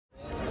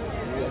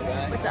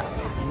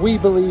pizza. We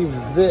believe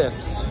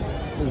this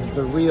is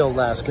the real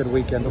last good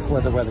weekend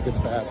before the weather gets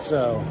bad,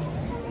 so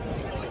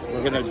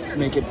we're gonna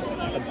make it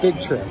a big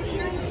trip.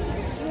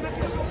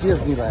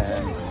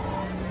 Disneyland,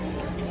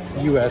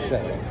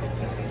 USA.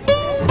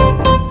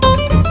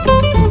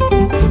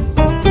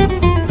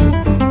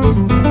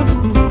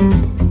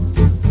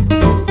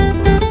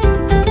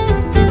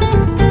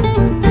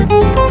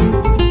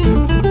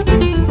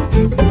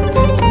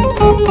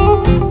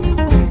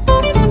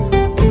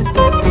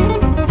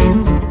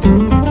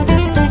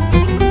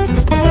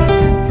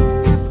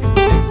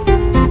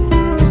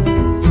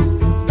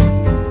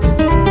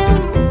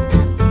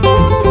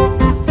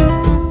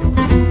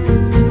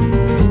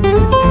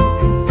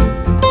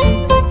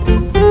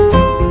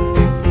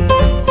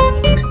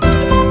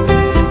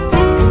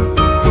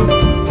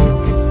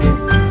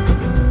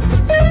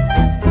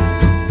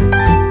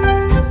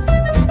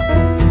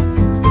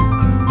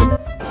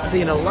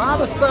 Seen a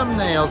lot of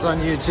thumbnails on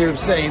YouTube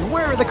saying,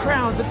 where are the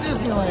crowds at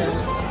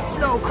Disneyland?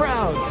 No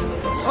crowds.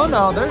 Oh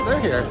no, they're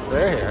here.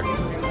 They're here.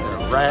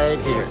 They're right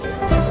here.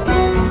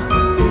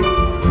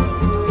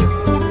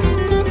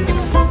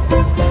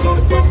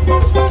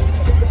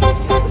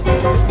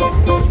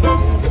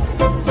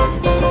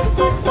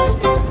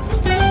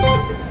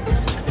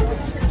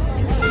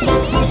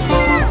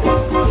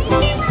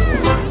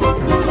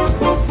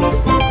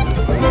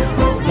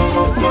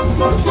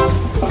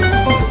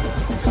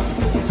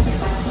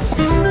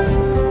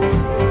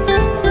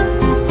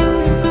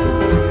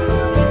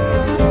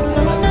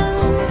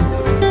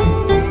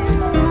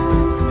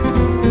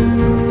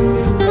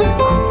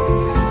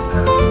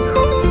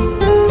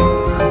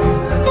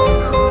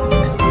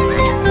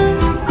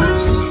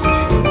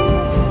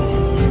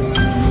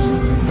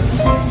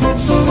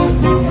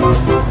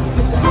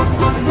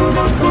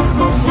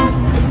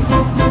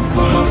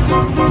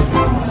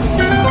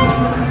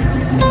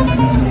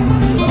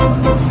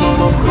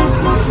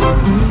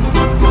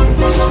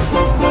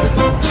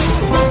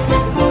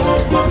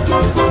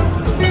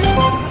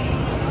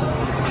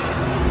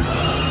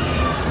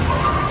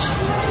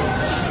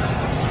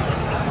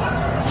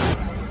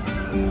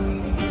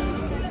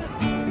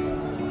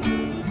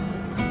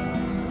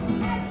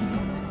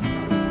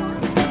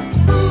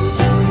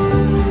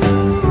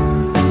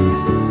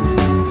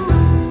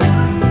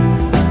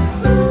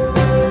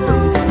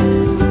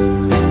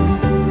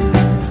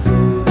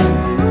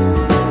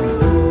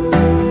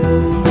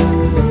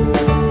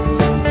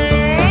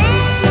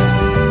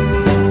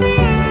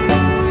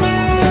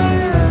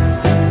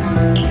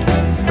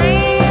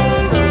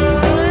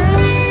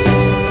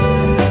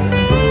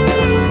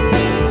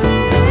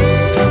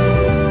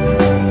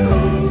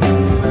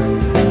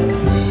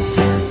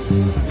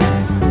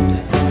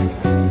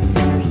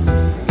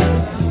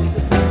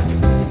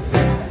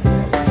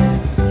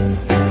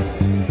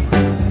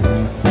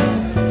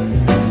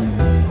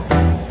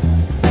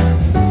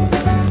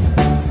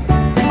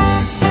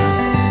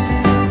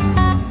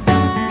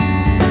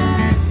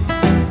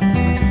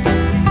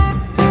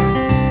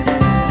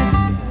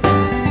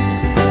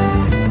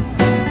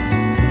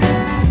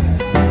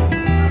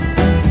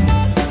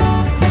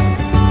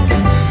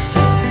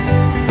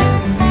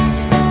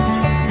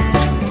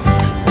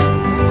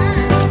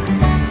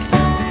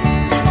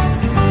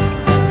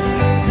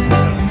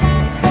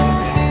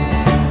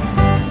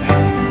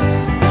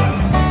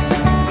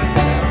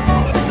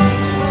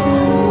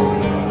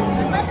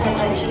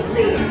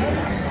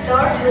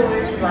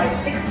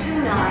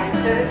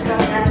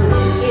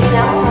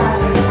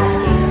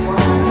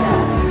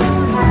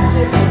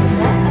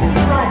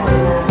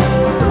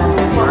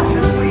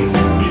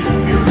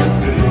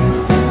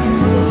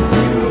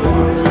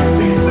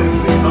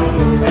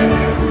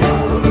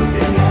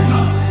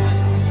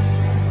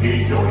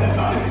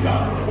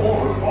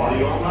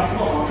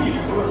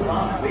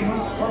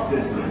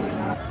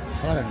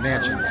 Haunted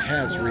Mansion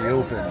has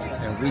reopened,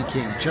 and we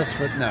came just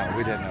for, no,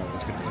 we didn't know it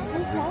was going to be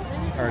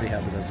open. We already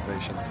had the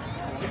reservation.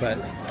 But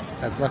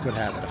as luck would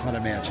have it,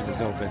 Haunted Mansion is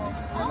open,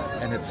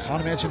 and it's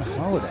Haunted Mansion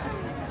Holiday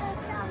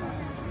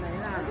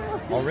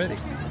already.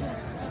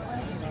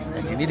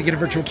 And you need to get a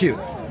virtual queue.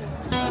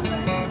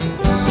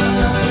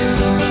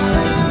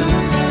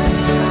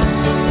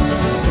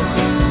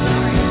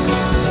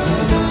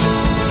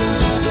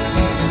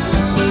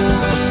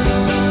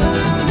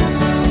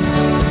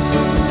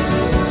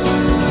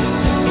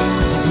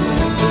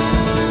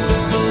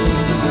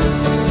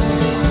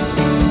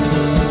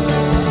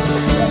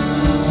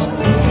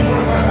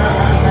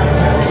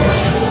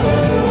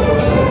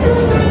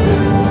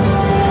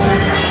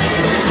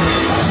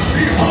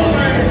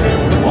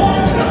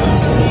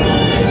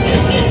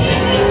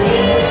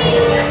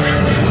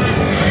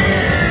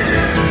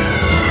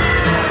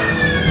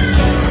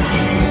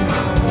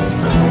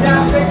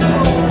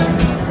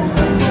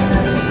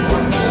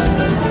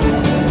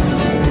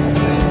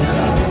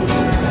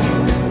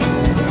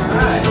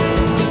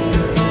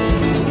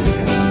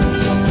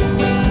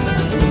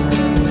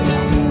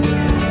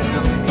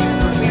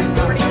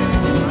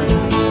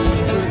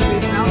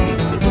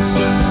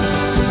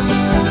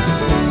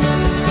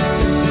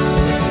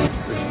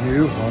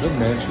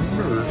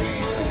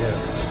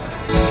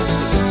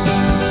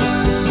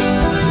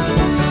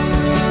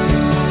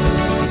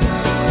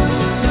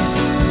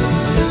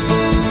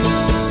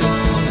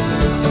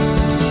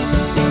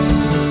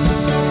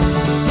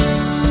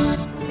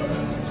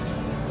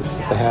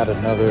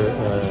 Another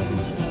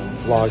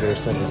vlogger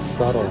said it was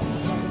subtle.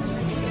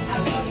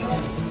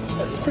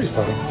 It's pretty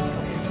subtle.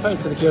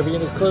 Pirates of the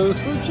Caribbean is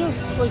closed for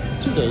just like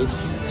 2 days.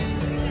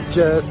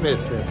 Just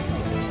missed it.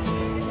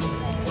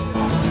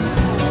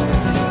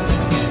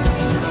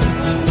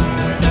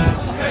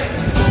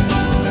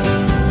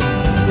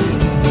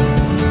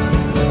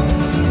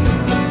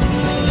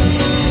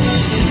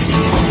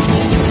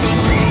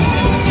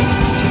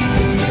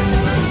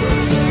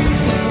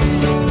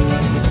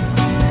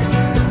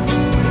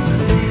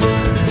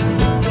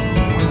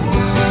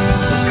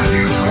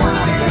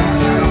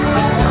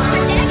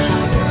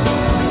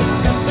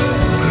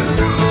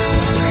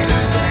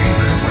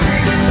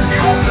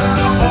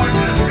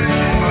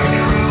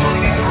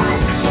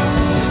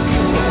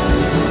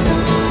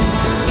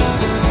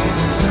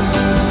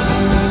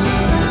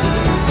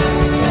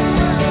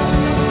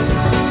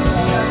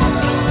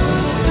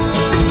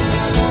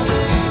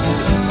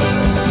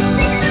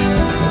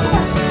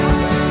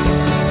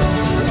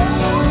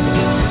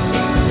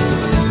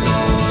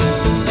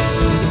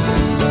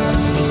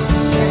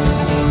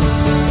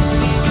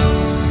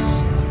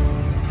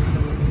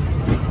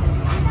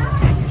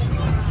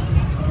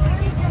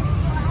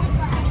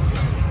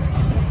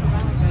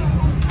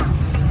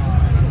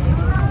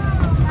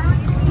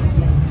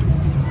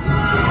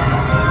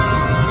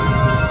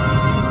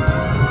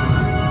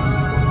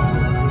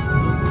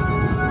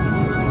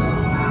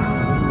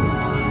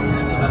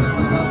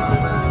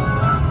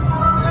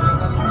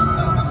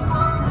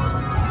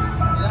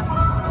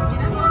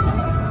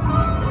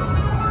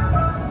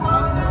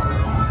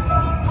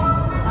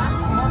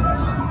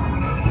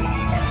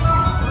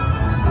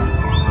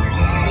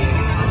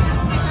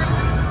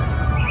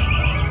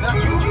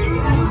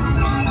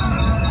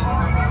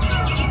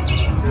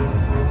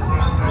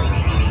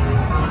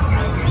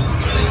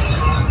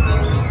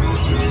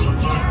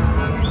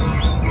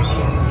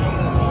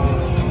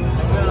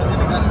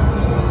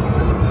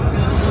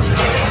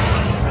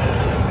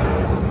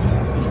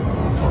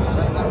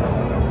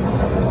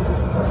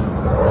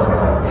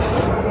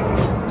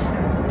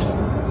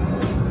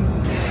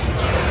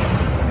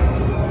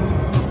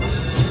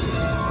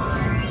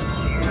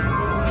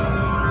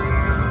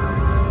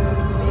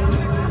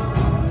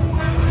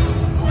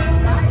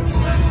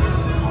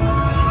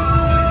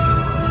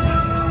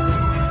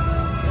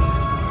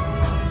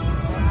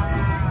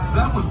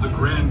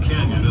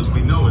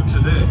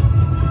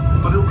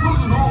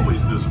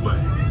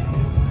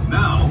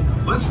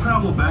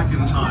 travel back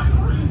in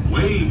time,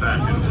 way back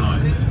in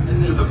time,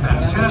 to the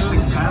fantastic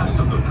past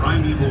of the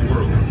primeval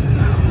world,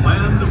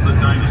 land of the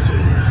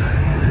dinosaurs.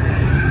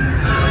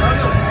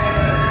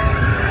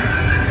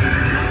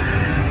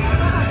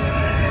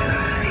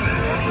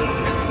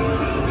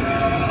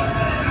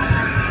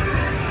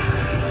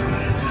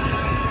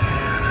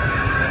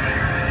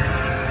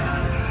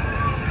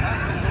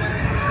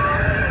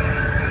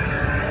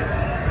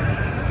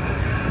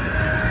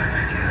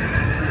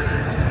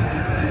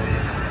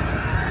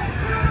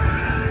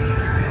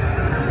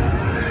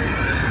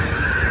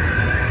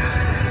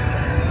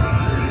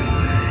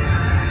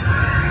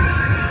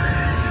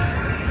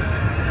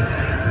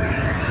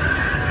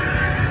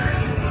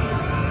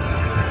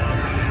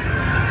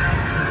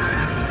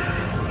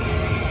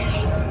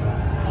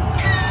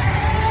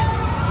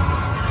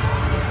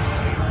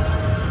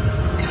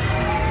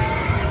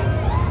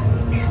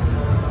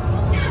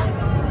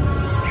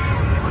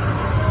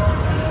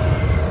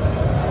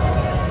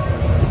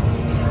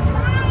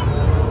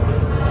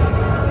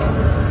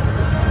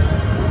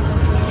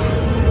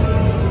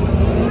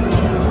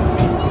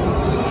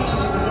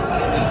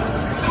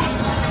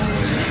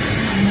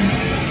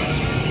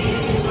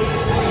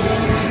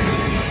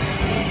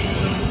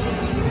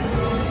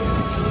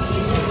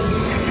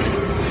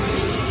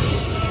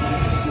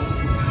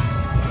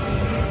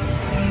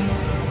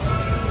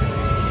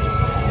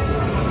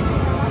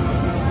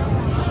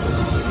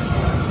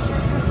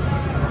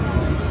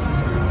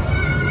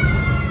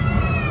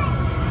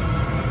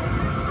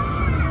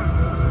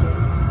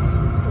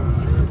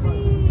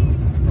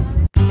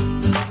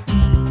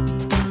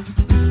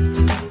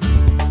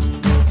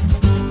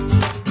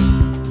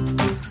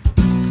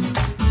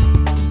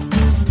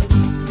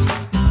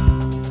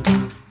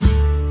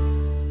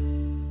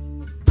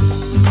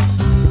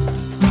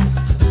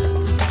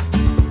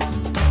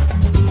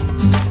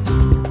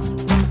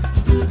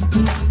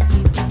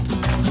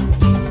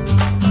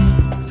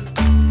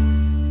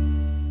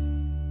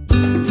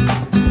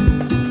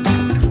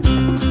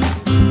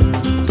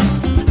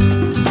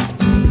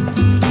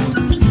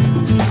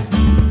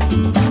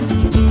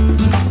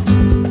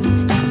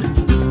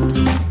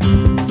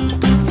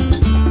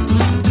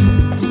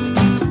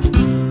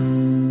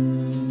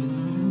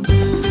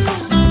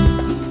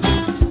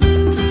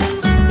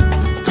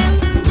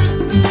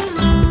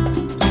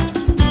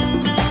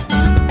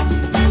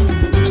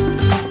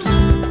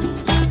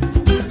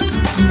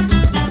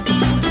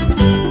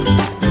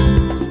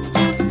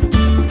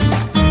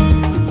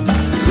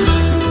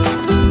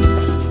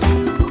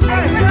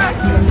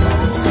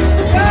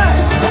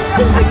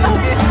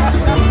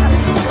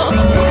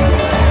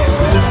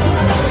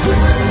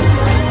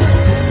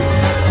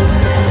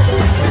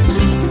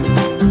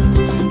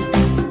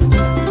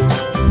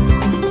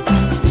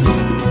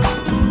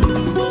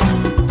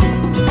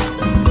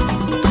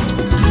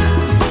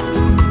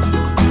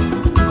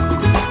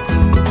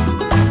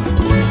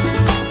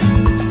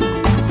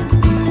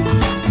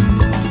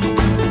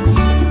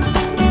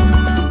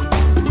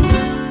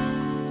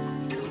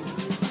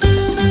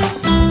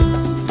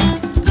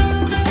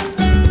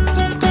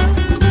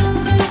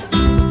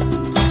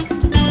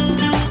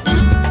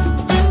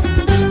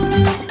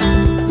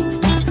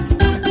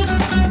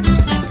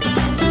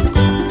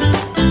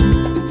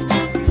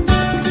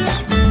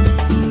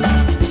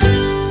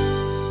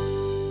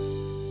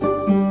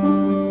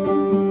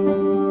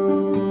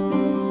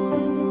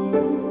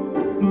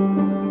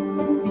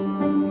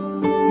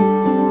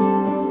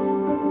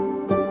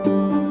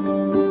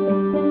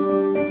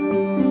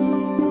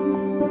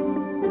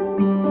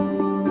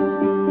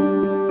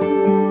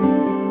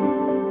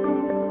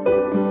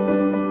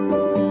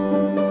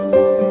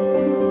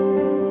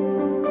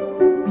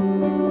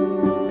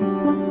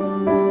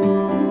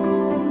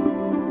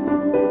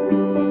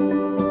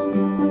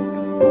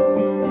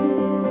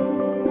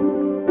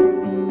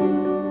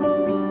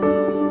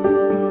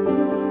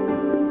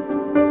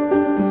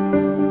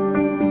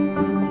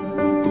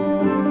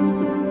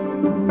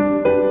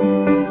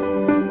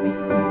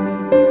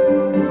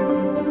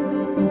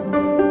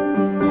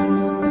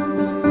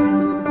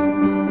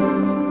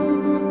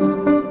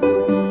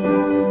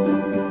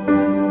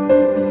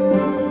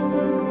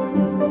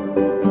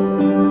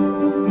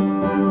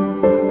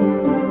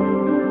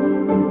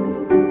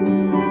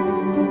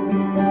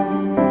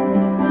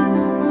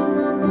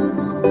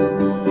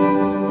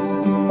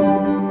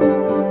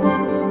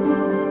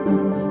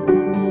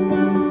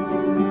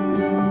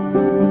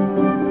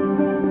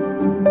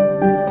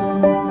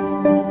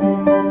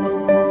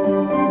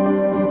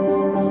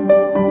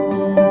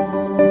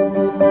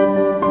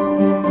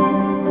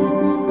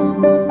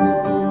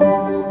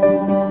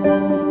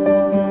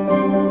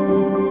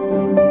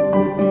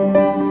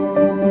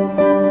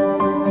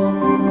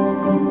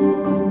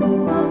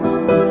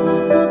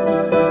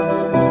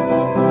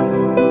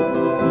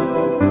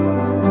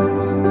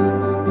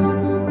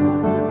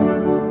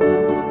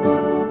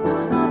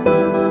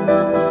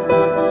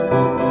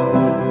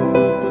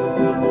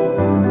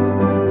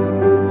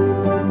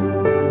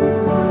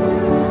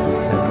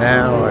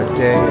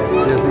 day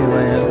at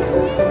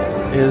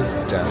Disneyland is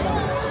done.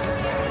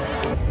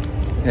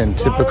 In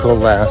typical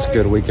last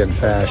good weekend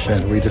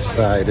fashion, we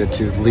decided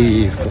to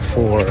leave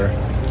before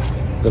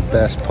the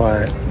best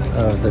part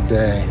of the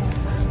day.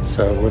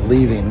 So we're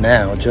leaving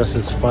now, just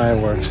as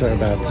fireworks are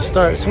about to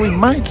start. So we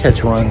might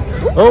catch one.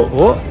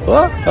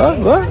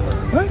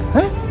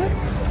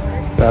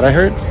 Thought I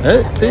heard.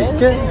 Flip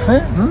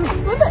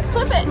it,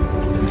 flip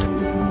it.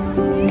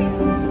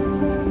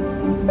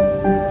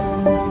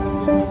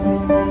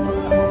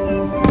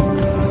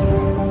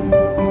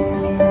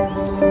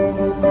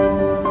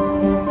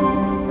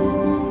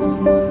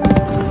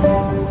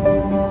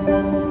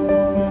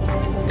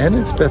 And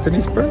it's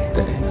Bethany's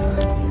birthday.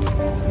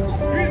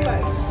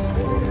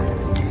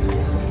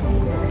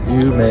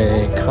 You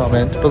may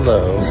comment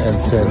below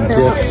and send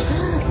gifts.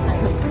 Oh,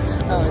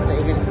 I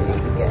thought you were going to say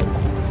you guess.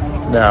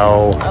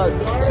 No. Oh,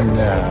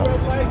 No.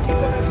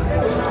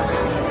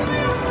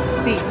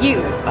 see you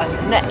on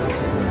the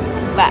next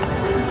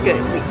last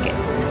good weekend.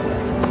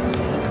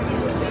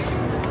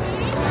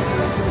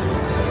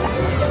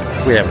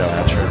 We have no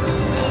outro.